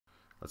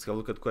Let's have a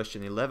look at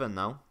question 11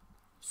 now.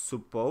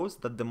 Suppose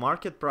that the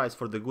market price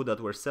for the good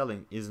that we're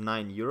selling is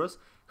 9 euros.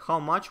 How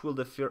much will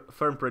the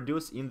firm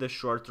produce in the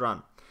short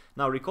run?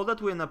 Now recall that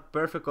we're in a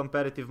perfect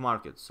competitive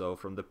market. So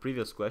from the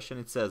previous question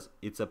it says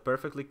it's a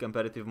perfectly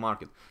competitive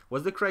market.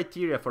 What's the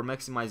criteria for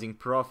maximizing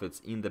profits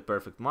in the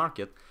perfect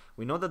market?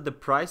 We know that the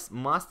price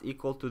must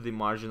equal to the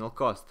marginal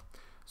cost.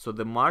 So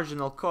the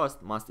marginal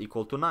cost must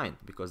equal to 9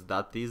 because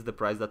that is the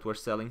price that we're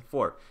selling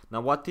for.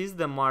 Now what is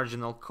the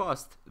marginal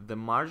cost? The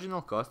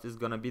marginal cost is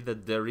going to be the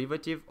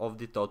derivative of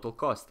the total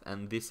cost,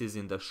 and this is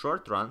in the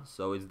short run,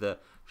 so it's the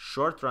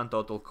short run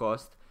total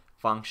cost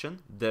function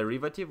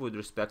derivative with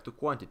respect to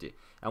quantity,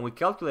 and we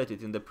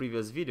calculated in the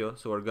previous video,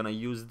 so we're going to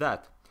use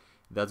that.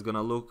 That's going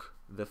to look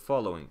the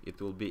following.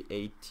 It will be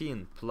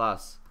 18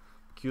 plus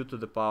q to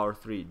the power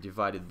 3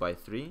 divided by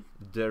 3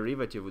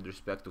 derivative with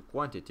respect to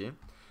quantity.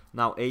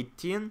 Now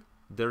 18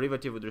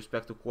 derivative with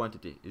respect to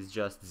quantity is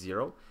just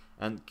 0,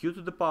 and q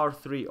to the power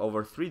 3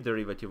 over 3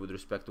 derivative with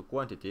respect to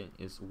quantity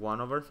is 1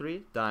 over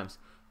 3 times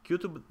q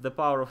to the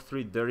power of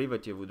 3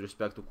 derivative with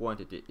respect to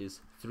quantity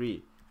is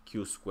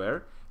 3q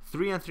squared.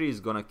 3 and 3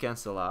 is gonna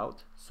cancel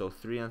out, so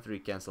 3 and 3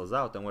 cancels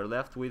out, and we're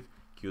left with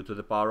q to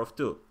the power of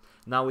 2.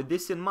 Now with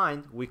this in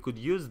mind, we could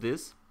use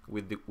this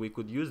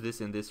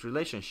in this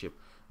relationship,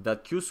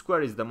 that q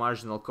squared is the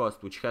marginal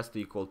cost, which has to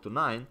equal to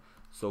 9.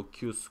 So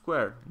q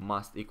squared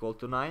must equal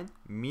to 9,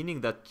 meaning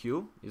that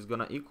q is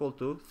gonna equal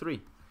to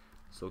 3.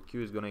 So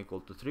q is gonna equal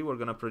to 3. We're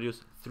gonna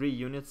produce 3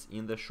 units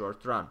in the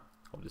short run.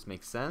 Hope this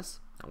makes sense,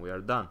 and we are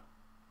done.